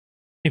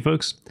Hey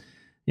folks,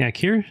 Yak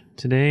here.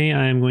 Today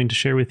I'm going to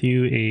share with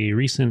you a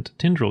recent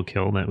Tindral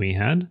kill that we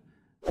had.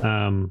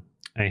 I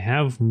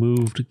have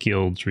moved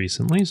guilds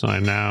recently, so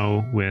I'm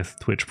now with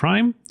Twitch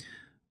Prime,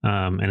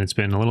 and it's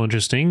been a little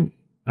interesting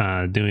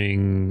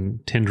doing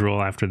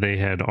Tindral after they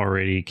had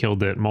already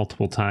killed it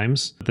multiple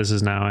times. This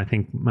is now, I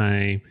think,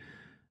 my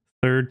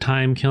third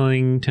time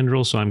killing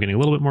Tindral, so I'm getting a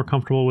little bit more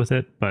comfortable with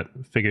it, but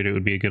figured it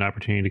would be a good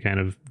opportunity to kind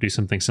of do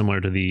something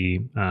similar to the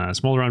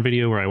Smolderon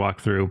video where I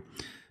walk through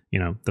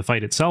the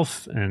fight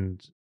itself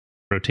and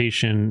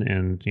rotation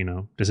and,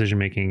 decision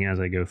making as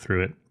I go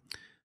through it.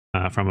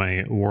 From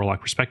a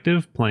Warlock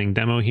perspective, playing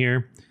demo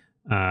here,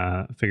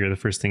 figure the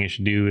first thing I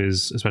should do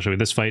is, especially with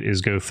this fight, is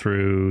go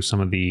through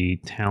some of the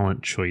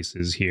talent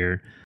choices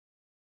here.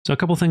 So a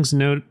couple things to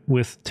note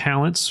with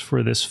talents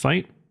for this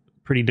fight,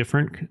 pretty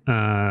different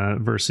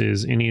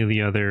versus any of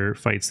the other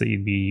fights that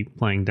you'd be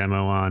playing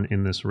demo on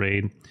in this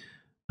raid.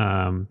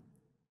 The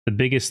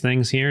biggest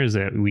things here is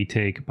that we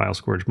take Bile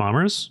Scourge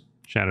Bombers,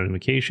 Shadow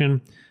Invocation,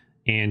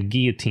 and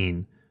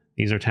Guillotine.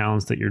 These are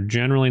talents that you're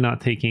generally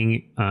not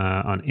taking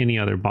on any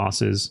other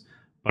bosses,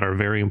 but are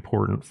very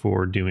important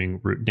for doing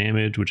root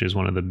damage, which is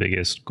one of the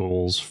biggest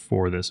goals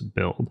for this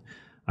build.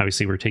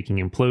 Obviously, we're taking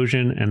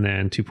Implosion and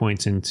then 2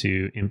 points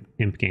into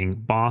Imp Gang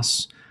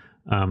Boss.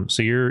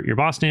 So your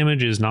boss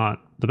damage is not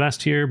the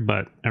best here,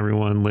 but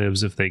everyone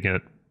lives if they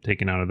get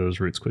taken out of those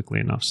roots quickly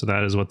enough. So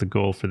that is what the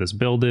goal for this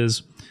build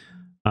is.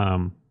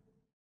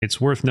 It's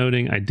worth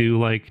noting, I do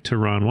like to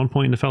run 1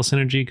 point into Fell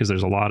Synergy because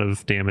there's a lot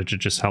of damage that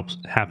just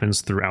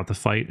happens throughout the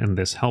fight, and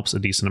this helps a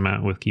decent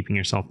amount with keeping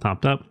yourself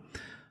topped up.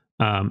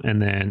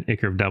 And then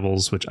Ichor of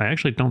Devils, which I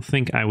actually don't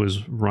think I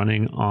was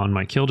running on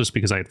my kill just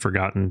because I had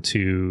forgotten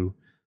to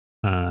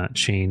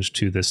change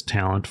to this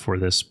talent for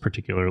this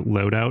particular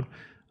loadout.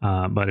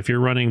 But if you're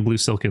running Blue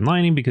Silken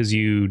Lining because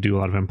you do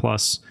a lot of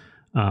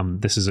M+,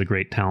 this is a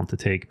great talent to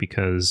take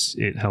because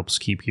it helps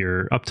keep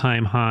your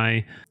uptime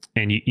high,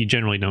 and you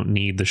generally don't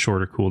need the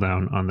shorter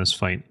cooldown on this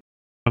fight.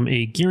 From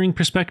a gearing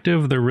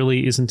perspective, there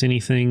really isn't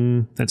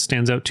anything that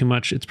stands out too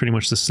much. It's pretty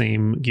much the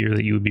same gear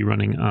that you would be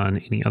running on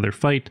any other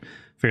fight.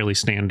 Fairly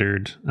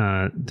standard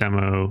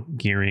demo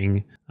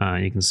gearing.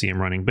 You can see I'm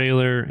running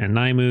Baylor and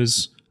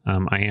Naimus.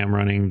 I am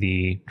running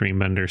the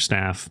Dreambender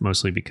staff,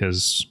 mostly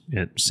because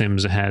it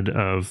sims ahead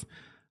of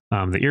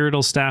the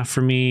Iridal staff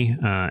for me,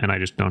 and I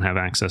just don't have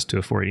access to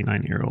a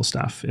 489 Iridal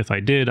staff. If I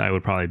did, I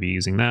would probably be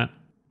using that.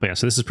 But yeah,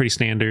 so this is pretty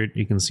standard.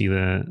 You can see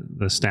the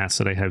stats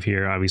that I have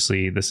here.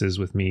 Obviously, this is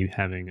with me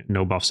having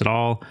no buffs at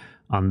all.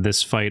 On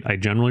this fight, I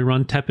generally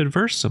run Tepid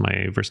Verse, so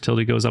my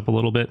versatility goes up a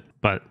little bit.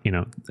 But,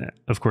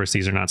 of course,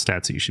 these are not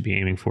stats that you should be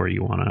aiming for.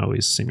 You want to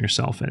always sim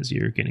yourself as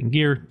you're getting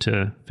gear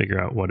to figure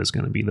out what is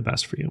going to be the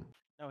best for you.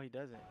 No, he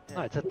doesn't.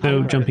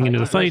 So jumping into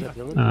the fight,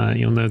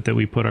 you'll note that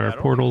we put our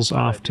portals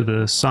off to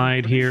the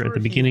side here at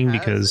the beginning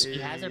because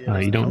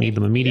you don't need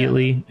them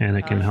immediately, and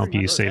it can help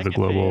you save the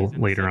global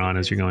later on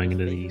as you're going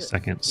into the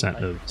second set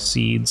of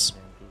seeds.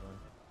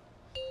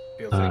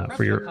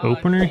 For your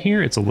opener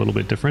here, it's a little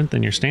bit different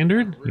than your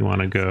standard. You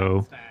want to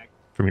go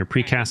from your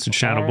precasted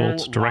Shadow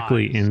Bolt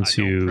directly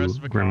into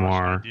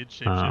Grimoire,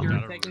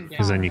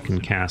 because then you can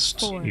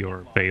cast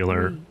your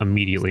Baylor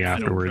immediately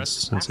afterwards,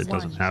 since it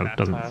doesn't act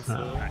on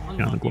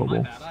the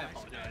global.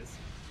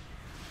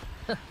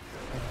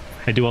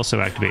 I do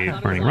also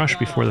activate Burning Rush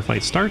before the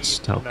fight starts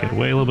to help get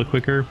away a little bit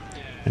quicker,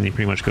 and you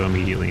pretty much go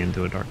immediately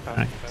into a Dark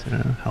Pact to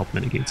help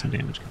mitigate some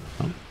damage coming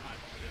from.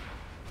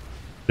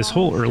 This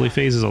whole early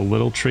phase is a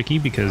little tricky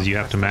because you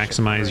have to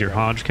maximize your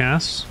Hodge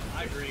casts,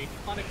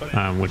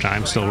 which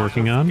I'm still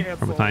working on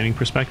from a timing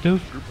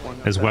perspective,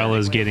 as well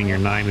as getting your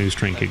Naimu's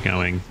Trinket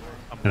going.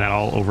 And that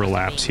all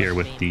overlaps here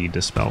with the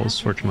Dispels.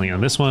 Fortunately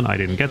on this one, I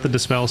didn't get the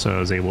Dispel, so I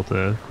was able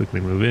to quickly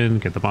move in,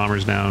 get the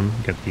Bombers down,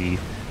 get the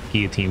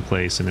Guillotine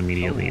place, and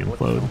immediately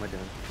implode.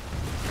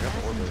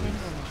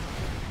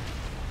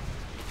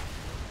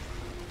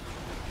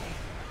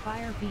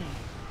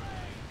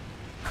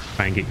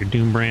 Try and get your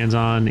Doom Brands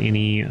on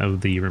any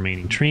of the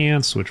remaining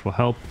Treants, which will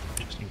help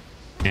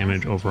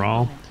damage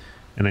overall.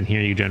 And then here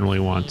you generally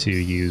want to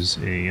use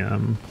a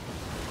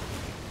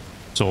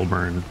Soul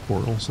Burn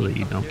portal so that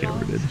you don't get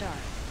rooted.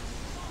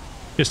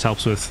 Just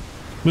helps with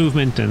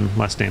movement and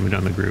less damage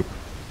on the group.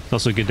 It's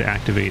also good to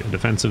activate a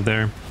defensive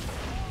there,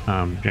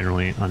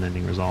 generally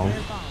Unending Resolve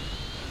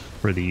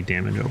for the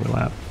damage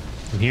overlap.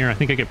 And here I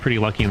think I get pretty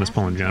lucky in this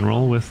pull in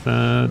general with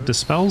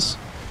Dispels.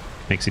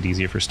 Makes it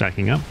easier for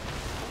stacking up.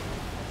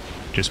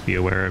 Just be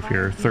aware of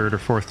your third or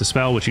fourth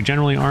Dispel, which you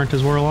generally aren't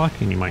as Warlock,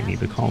 and you might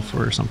need to call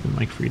for something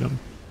like Freedom.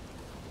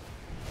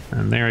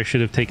 And there I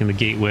should have taken the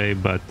gateway,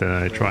 but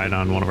I tried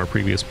on one of our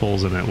previous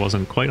pulls and it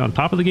wasn't quite on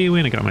top of the gateway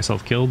and I got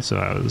myself killed, so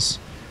I was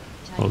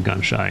a little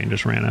gun shy and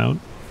just ran out.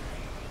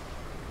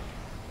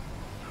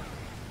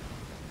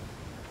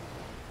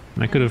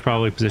 And I could have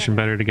probably positioned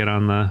better to get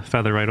on the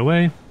feather right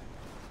away.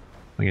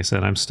 Like I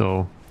said, I'm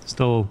still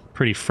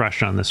pretty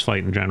fresh on this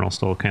fight in general,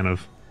 still kind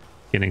of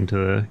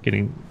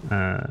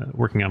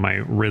working on my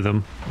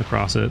rhythm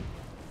across it.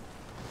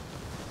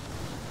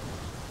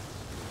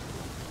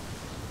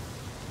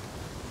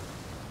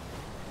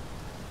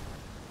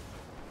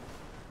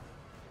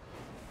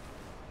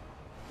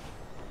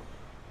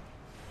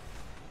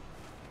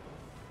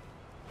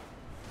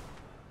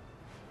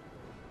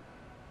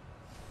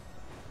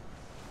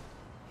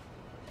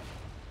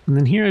 And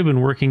then here I've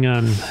been working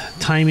on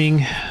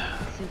timing.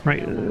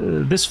 Right,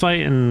 this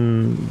fight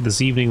and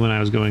this evening when I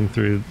was going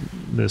through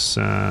this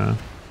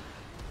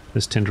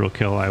this Tindral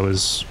kill, I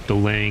was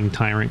delaying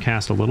Tyrant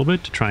cast a little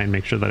bit to try and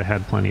make sure that I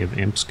had plenty of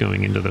imps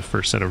going into the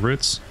first set of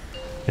roots.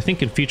 I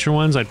think in future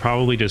ones I'd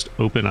probably just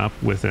open up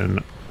with an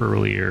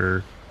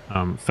earlier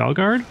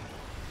Felguard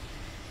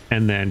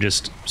and then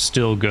just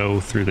still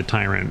go through the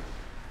Tyrant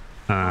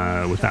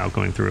without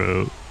going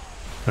through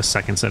a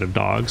second set of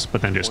dogs,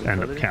 but then just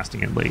end up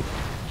casting it late.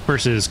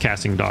 Versus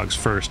casting dogs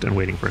first and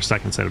waiting for a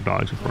second set of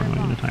dogs before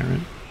going into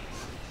Tyrant.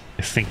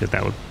 I think that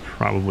that would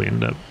probably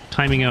end up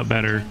timing out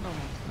better.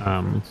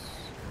 But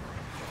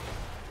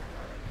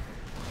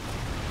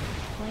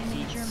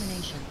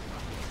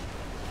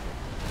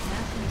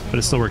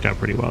it still worked out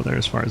pretty well there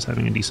as far as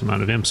having a decent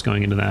amount of imps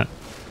going into that.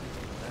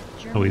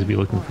 Always be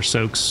looking for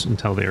soaks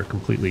until they are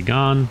completely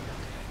gone.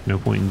 No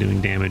point in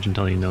doing damage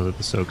until you know that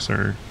the soaks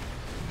are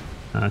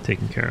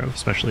taken care of,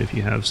 especially if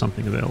you have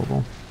something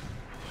available.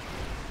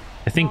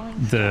 I think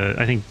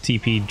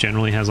TP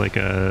generally has like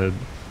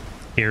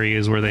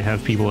areas where they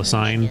have people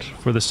assigned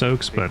for the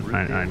soaks, but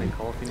I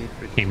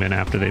came in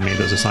after they made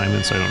those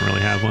assignments, so I don't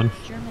really have one.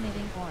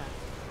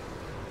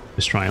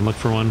 Just try and look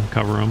for one,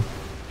 cover them.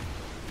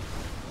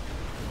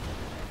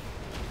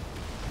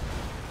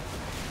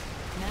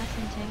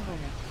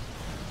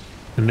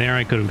 And there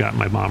I could have gotten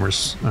my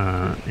bombers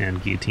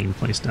and guillotine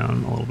placed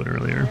down a little bit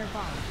earlier.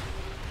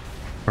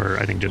 Or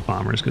I think just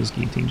bombers because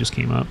guillotine just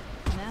came up.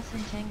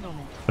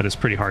 But it's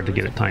pretty hard to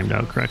get it timed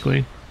out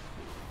correctly.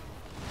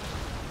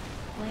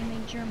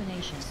 Flaming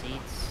germination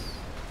seeds.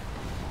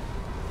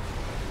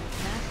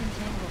 Mass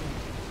entanglement.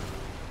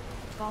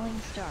 Falling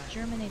star.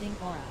 Germinating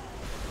aura.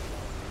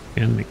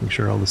 Again, making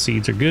sure all the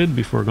seeds are good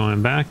before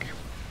going back.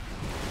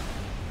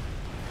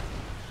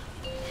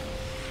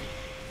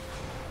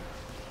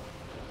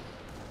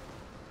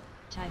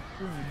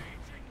 Typhoon.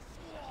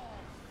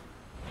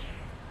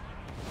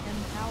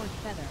 Empowered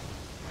feather.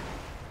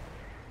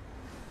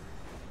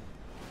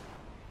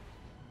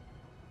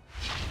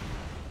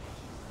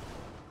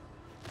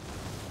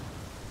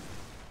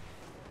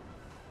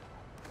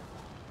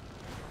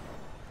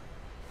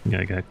 Yeah,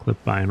 I got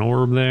clipped by an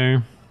orb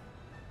there.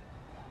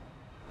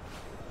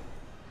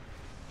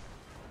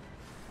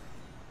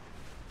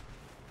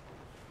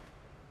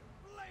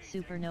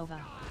 Supernova.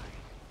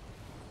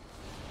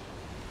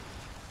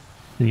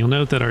 And you'll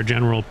note that our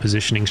general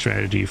positioning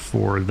strategy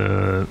for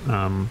the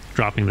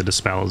dropping the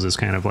dispels is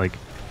kind of like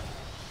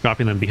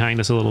dropping them behind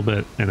us a little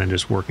bit and then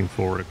just working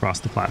forward across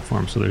the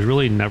platform. So there's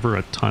really never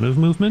a ton of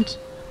movement,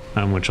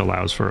 which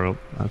allows for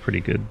a pretty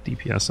good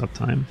DPS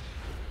uptime.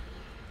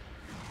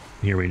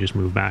 Here we just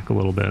move back a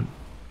little bit.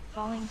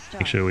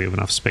 Make sure we have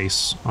enough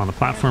space on the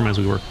platform as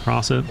we work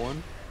across it.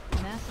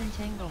 Mass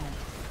entanglement.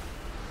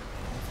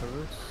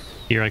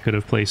 Here I could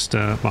have placed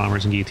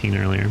bombers and guillotine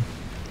earlier.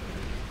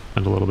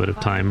 Spent a little bit of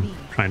time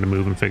trying to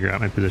move and figure out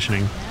my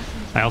positioning.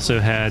 I also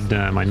had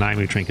my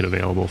Naimu trinket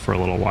available for a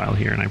little while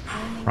here, and I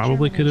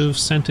probably could have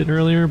sent it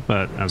earlier,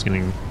 but I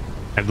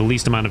have the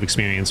least amount of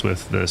experience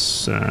with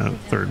this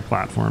third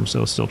platform,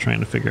 so still trying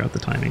to figure out the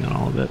timing on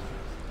all of it.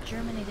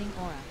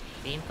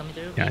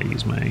 Yeah, I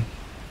use my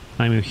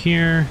Naimu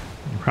here.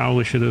 I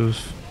probably should have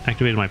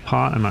activated my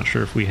pot. I'm not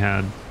sure if we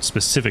had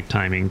specific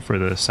timing for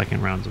the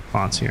second rounds of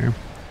pots here,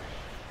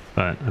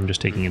 but I'm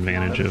just taking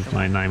advantage of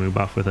my Naimu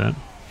buff with it.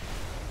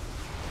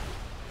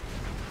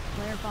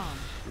 Flare bomb.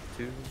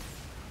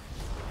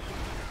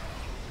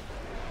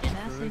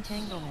 Mass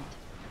entanglement.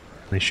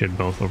 They should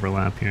both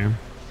overlap here.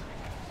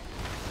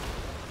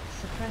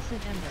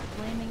 Suppressive ember.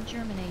 Flaming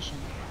germination.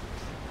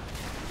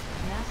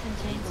 Mass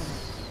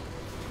entanglement.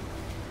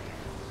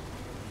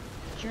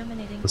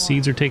 Germinating The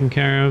seeds are taken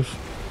care of.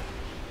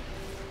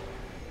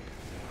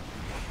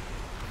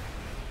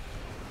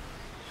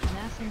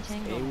 Mass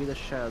entanglement. Maybe the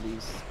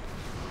shellies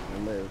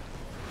will live.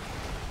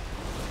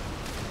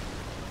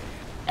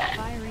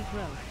 Fiery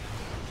growth.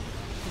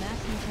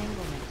 Mass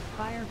entanglement.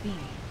 Fire beam.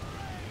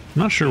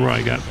 I'm not sure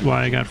why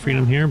I got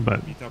freedom here,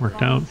 but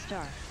worked out.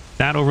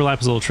 That overlap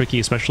is a little tricky,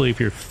 especially if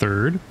you're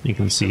third. You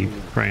can see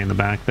Prey in the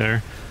back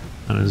there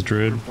on his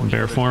druid in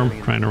bear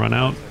form trying to run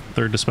out.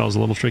 Third dispel is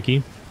a little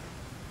tricky.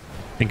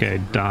 I think I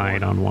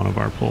died on one of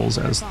our pulls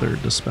as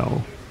third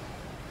dispel.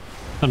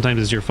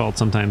 Sometimes it's your fault,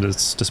 sometimes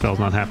it's dispel's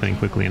not happening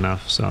quickly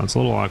enough, so it's a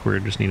little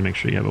awkward. Just need to make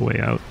sure you have a way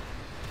out.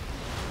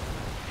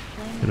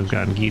 Could have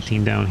gotten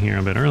guillotine down here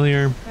a bit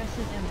earlier.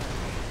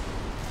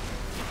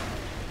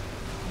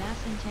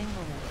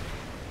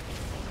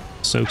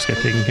 Soaks get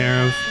taken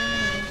care of.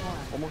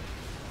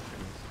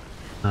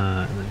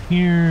 And then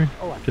here,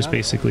 just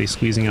basically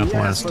squeezing out the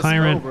last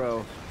Tyrant.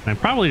 I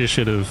probably just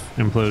should have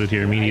imploded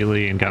here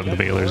immediately and got the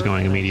Balers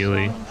going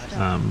immediately.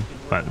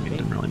 But I mean, it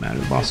didn't really matter.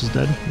 The boss is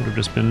dead. Would have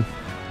just been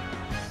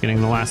getting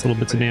the last little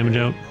bits of damage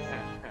out.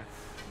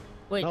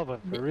 Wait,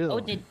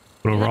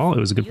 But overall, it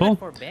was a good pull.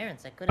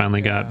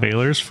 Finally got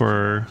Balers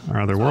for our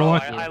other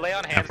Warlock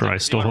after I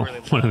stole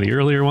one of the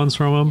earlier ones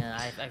from him.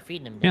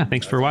 Yeah,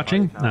 thanks for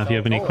watching. If you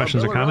have any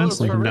questions or comments,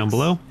 leave them down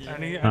below.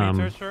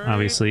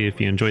 Obviously,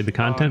 if you enjoyed the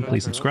content,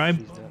 please subscribe.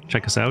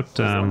 check us out,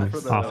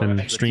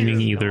 often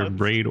streaming either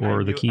Braid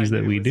or the keys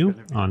that we do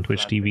on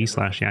Twitch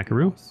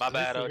TV/Yakaroo. My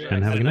bad, OJ.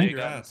 And have a good night.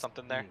 Got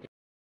something there.